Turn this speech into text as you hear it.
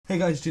Hey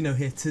guys, Ginno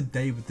here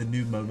today with the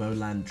new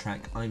MOMOLAND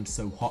track, I'm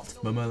So Hot.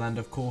 MOMOLAND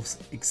of course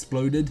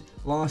exploded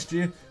last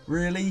year,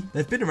 really?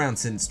 They've been around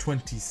since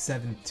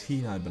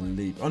 2017 I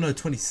believe, oh no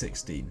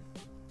 2016.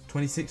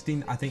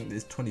 2016, I think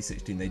it's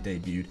 2016 they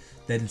debuted,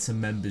 then some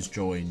members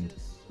joined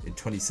in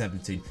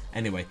 2017.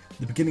 Anyway,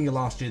 the beginning of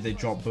last year they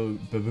dropped Boom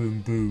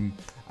Boom Boom,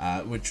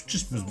 which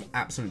just was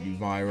absolutely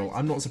viral.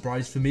 I'm not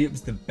surprised, for me it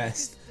was the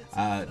best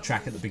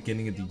track at the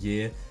beginning of the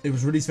year. It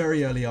was released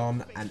very early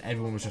on and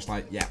everyone was just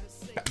like, yeah,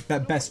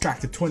 best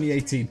track of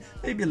 2018,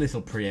 maybe a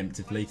little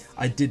preemptively.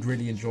 I did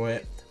really enjoy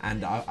it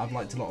and I've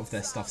liked a lot of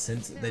their stuff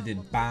since. They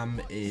did Bam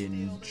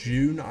in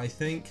June, I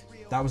think.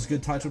 That was a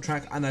good title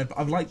track, and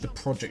I've liked the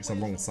projects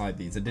alongside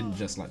these. I didn't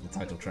just like the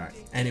title track.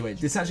 Anyway,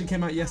 this actually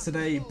came out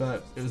yesterday,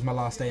 but it was my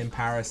last day in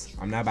Paris.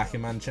 I'm now back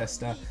in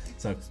Manchester,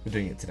 so we're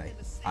doing it today.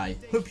 I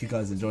hope you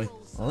guys enjoy.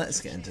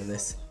 Let's get into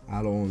this.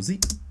 Allons-y.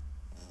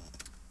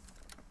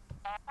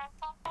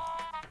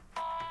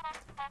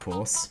 Of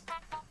course,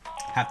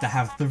 have to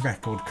have the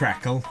record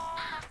crackle.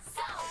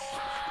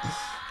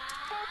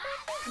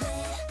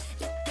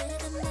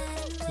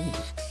 Ooh,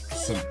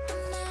 some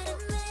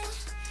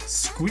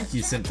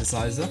squeaky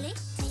synthesizer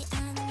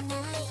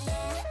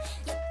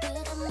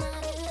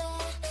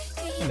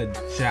and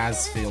a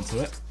jazz feel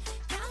to it.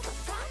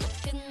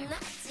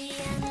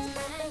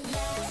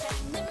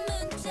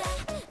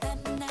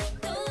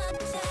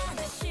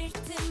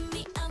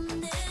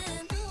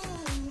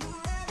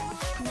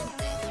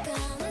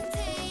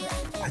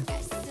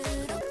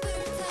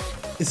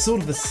 It's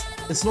sort of a,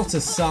 it's not a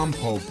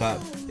sample, but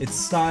it's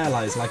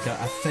stylized like a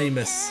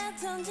famous,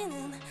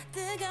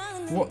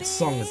 what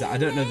song is that? I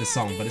don't know the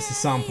song, but it's a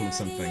sample of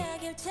something,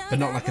 but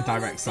not like a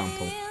direct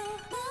sample.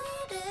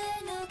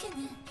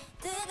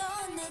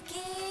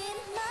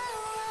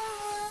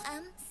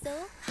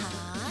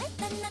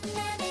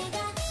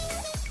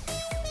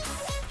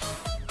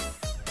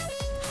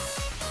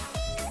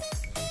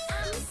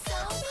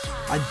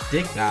 I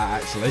dig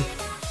that actually.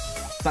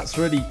 That's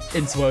really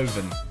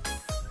interwoven.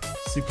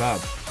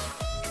 Superb.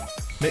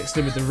 Mixed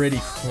in with the really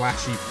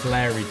flashy,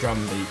 flary drum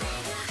beat.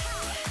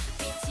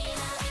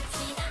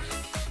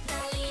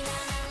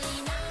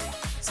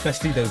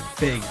 Especially those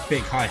big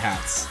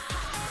hi-hats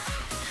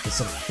that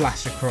sort of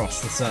flash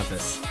across the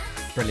surface.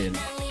 Brilliant.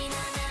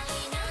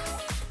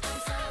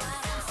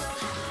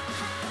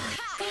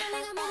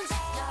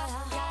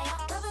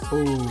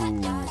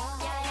 Ooh.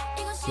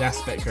 The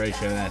aspect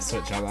ratio there,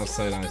 switch up, that was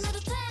so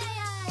nice.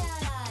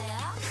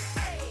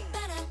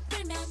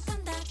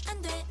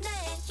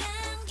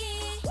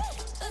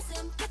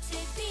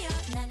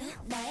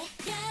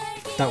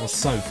 That was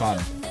so fun.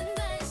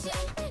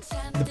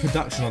 The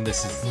production on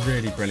this is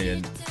really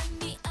brilliant.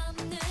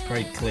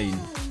 Very clean.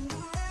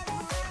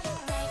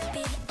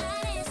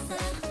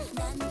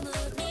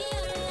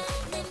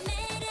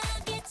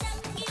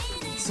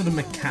 Sort of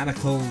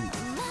mechanical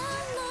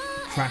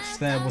crash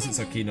there, wasn't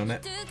so keen on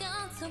it.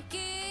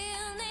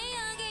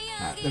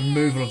 The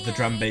removal of the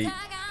drum beat.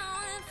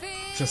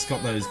 Just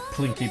got those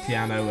plinky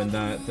piano and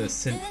the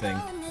synth thing.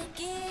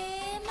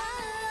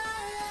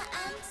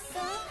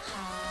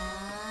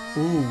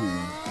 Ooh.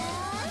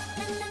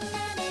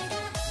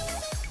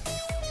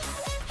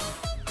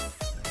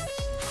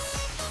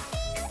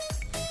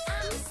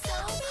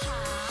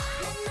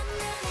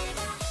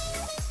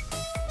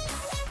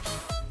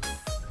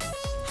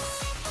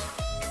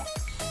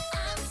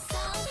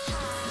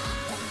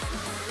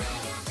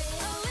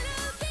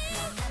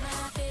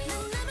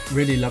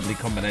 Really lovely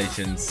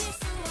combinations.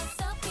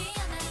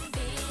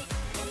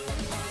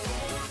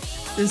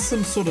 There's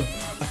some sort of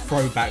a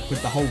throwback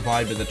with the whole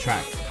vibe of the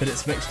track, but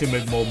it's mixed in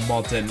with more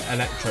modern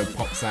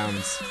electro-pop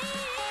sounds.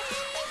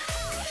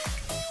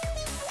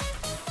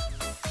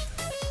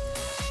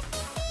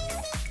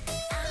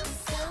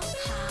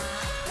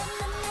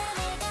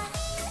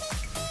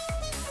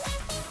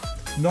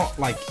 Not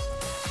like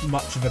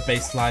much of a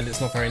bass line,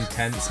 it's not very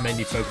intense,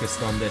 mainly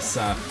focused on this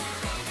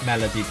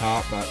melody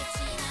part, but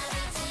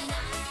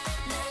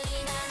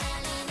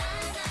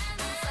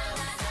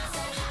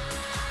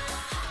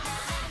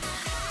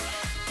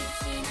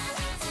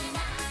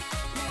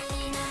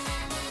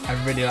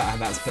I really like how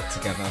that's put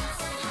together.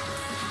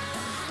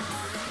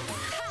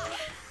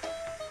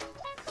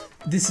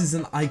 This is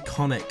an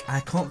iconic,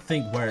 I can't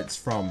think where it's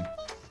from.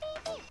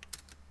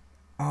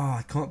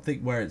 I can't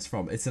think where it's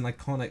from. It's an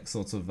iconic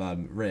sort of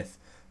riff,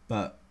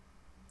 but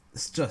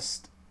it's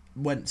just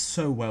went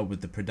so well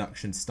with the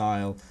production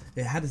style.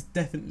 It had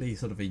definitely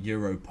sort of a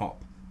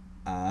Euro-pop,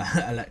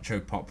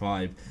 electro-pop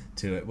vibe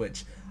to it,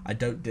 which I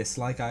don't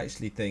dislike. I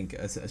actually think,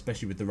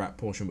 especially with the rap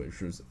portion,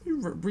 which was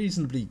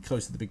reasonably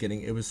close to the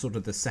beginning, it was sort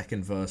of the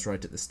second verse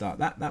right at the start.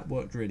 That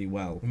worked really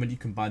well. And when you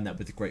combine that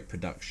with the great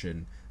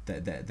production,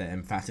 the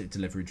emphatic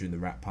delivery during the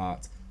rap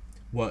part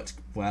worked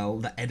well.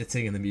 The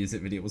editing and the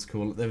music video was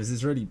cool. There was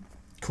this really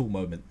cool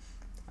moment.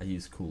 I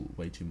use cool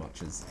way too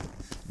much as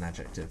an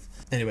adjective.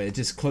 Anyway, it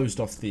just closed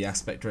off the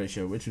aspect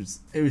ratio, which was,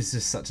 it was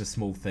just such a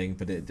small thing,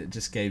 but it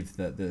just gave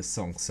the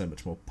song so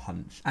much more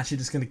punch. Actually,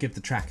 just going to give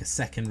the track a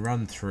second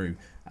run through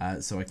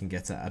so I can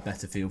get a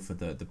better feel for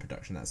the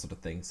production, that sort of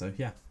thing. So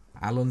yeah,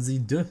 Allons-y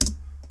deux.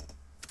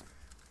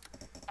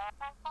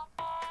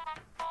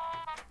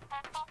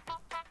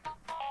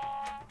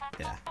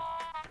 Yeah.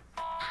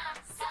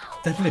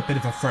 Definitely a bit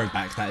of a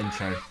throwback, that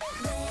intro.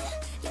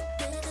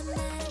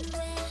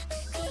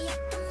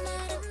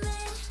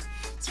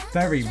 It's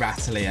very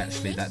rattly,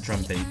 actually, that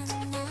drum beat.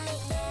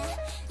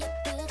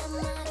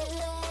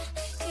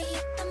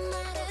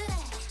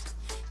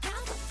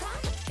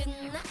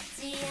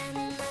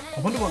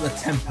 I wonder what the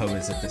tempo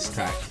is of this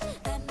track.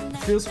 It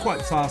feels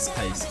quite fast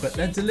paced, but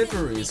their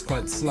delivery is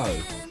quite slow.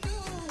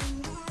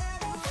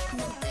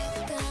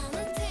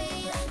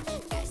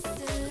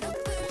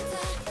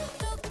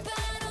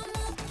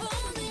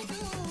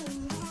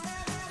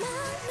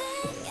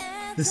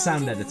 The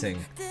sound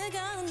editing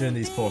during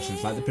these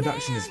portions, like the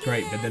production is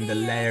great, but then the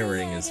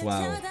layering as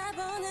well.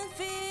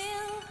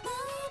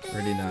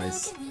 Really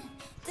nice.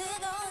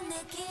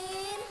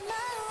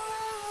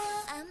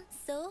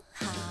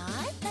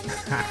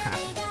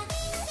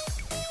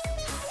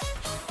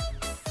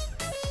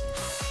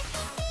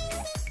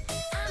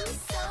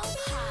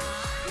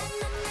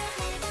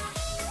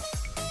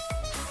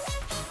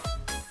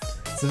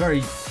 It's a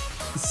very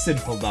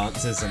simple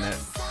dance, isn't it?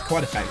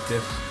 Quite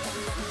effective.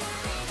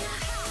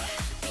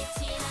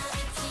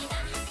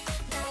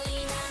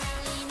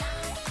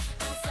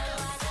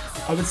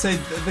 I would say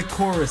the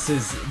chorus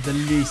is the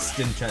least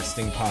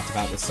interesting part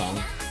about the song.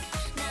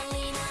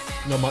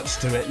 Not much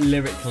to it,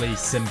 lyrically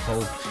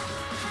simple.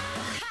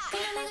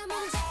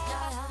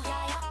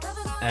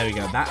 There we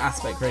go, that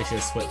aspect ratio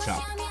switch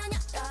up.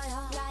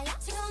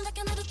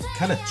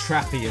 Kind of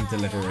trappy in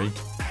delivery.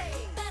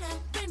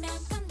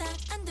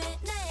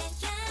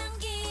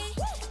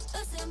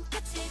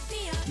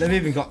 They've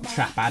even got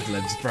trap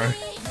ad-libs, bro.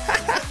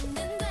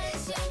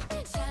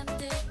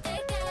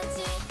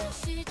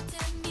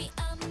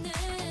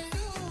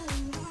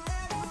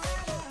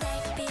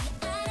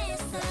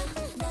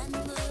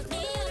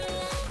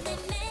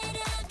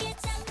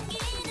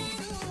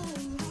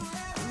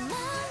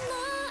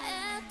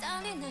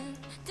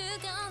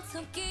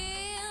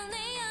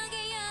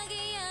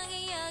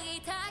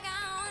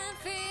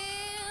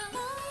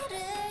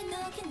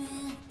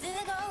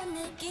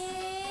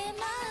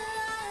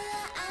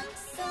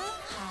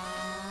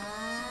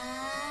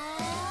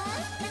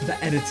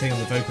 The editing on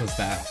the vocals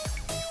there,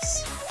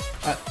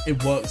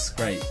 it works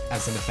great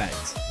as an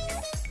effect.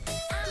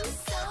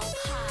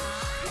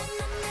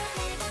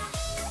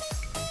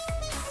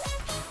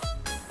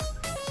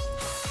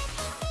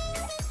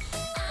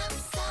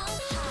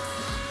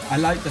 I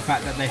like the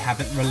fact that they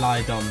haven't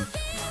relied on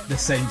the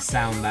same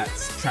sound that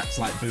tracks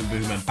like Boom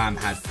Boom and Bam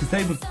had, because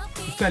they were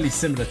fairly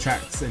similar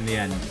tracks in the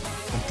end.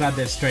 I'm glad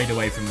they've strayed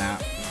away from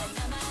that.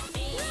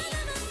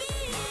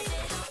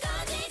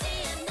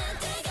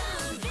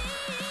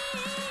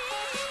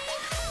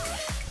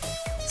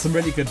 Some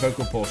really good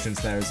vocal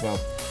portions there as well.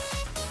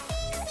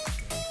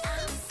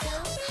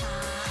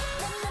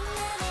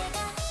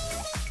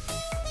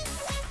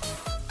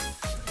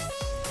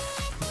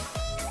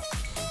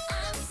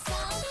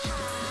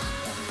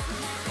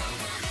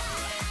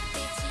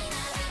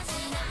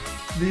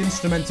 The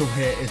instrumental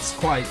here, it's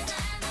quite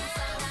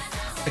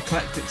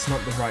eclectic's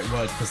not the right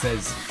word, because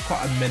there's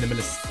quite a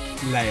minimalist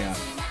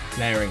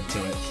layering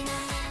to it.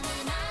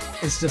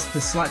 It's just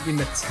the slightly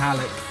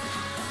metallic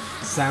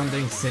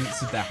sounding synths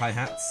with their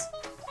hi-hats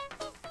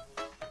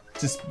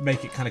just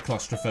make it kind of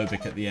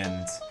claustrophobic at the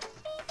end.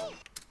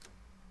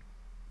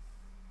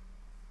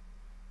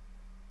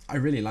 I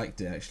really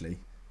liked it, actually.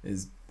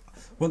 Is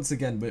once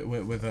again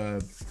with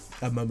a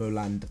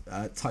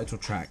MOMOLAND title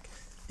track,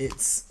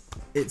 it's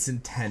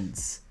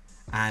intense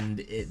and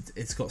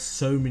it's got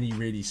so many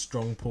really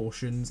strong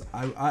portions.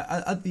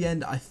 I at the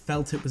end I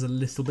felt it was a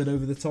little bit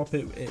over the top.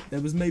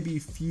 There was maybe a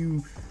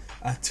few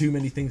too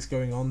many things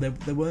going on.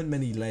 There weren't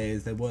many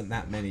layers, there weren't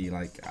that many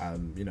like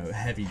you know,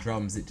 heavy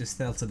drums. It just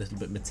felt a little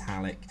bit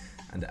metallic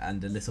and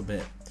a little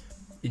bit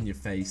in your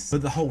face.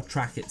 But the whole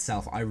track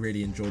itself, I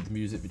really enjoyed. The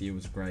music video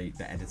was great,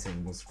 the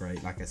editing was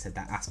great. Like I said,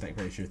 that aspect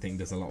ratio thing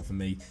does a lot for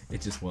me. It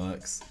just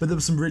works. But there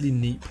were some really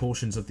neat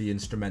portions of the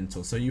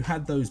instrumental. So you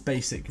had those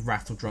basic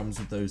rattle drums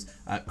with those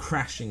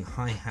crashing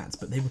hi-hats,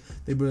 but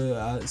they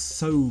were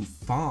so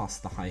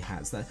fast, the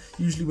hi-hats, that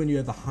usually when you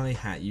have the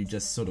hi-hat, you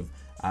just sort of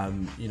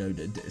you know,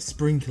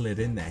 sprinkle it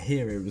in there.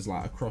 Here it was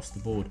like across the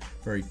board,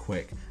 very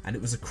quick, and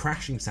it was a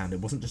crashing sound. It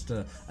wasn't just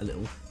a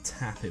little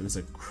tap, it was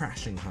a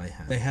crashing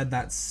hi-hat. They had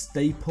that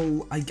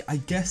staple, I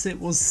guess it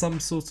was some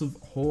sort of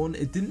horn.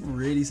 It didn't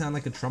really sound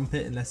like a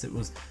trumpet unless it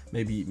was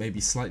maybe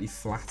slightly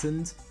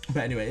flattened.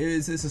 But anyway,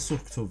 it's a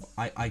sort of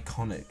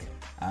iconic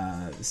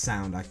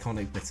sound,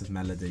 iconic bit of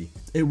melody.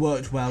 It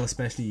worked well,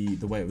 especially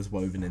the way it was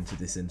woven into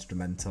this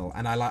instrumental,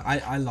 and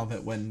I love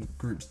it when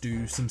groups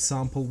do some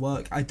sample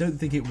work. I don't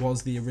think it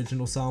was the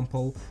original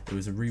sample, it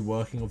was a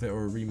reworking of it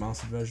or a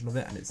remastered version of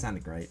it, and it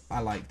sounded great. I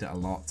liked it a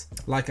lot.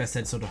 Like I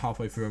said, sort of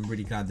halfway through, I'm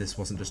really glad this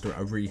wasn't just a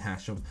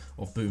rehash of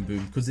Boom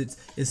Boom, because it's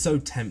so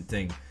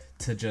tempting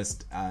to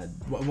just,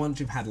 once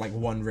you've had like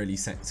one really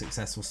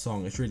successful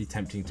song, it's really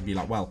tempting to be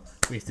like, well,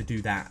 we have to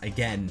do that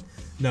again.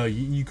 No,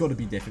 you got to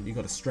be different, you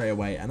got to stray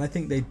away, and I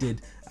think they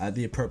did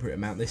the appropriate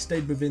amount. They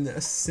stayed within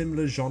a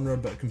similar genre,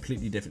 but a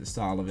completely different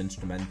style of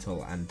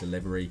instrumental and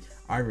delivery.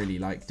 I really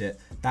liked it.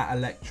 That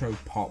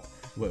electro-pop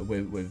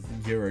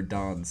with Euro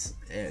dance,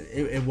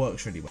 it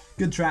works really well.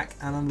 Good track,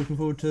 and I'm looking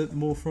forward to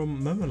more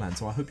from MOMOLAND,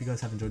 so I hope you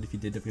guys have enjoyed. If you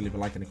did, if you leave a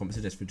like and a comment,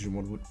 suggest if you didn't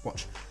want to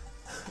watch.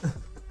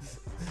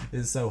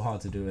 It's so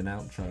hard to do an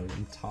outro.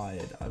 I'm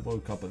tired. I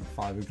woke up at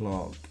 5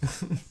 o'clock.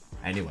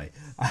 Anyway,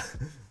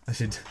 I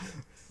should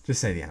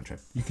just say the outro.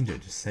 You can do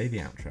it. Just say the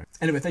outro.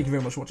 Anyway, thank you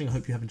very much for watching. I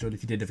hope you have enjoyed.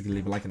 If you did, if you could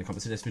leave a like and a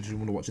comment, suggest if you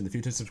want to watch in the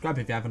future. Subscribe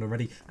if you haven't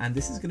already. And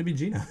this is going to be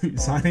Ginno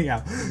signing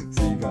out.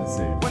 See you guys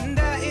soon.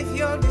 Wonder if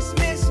you'll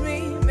dismiss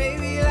me.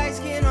 Maybe like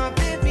skin or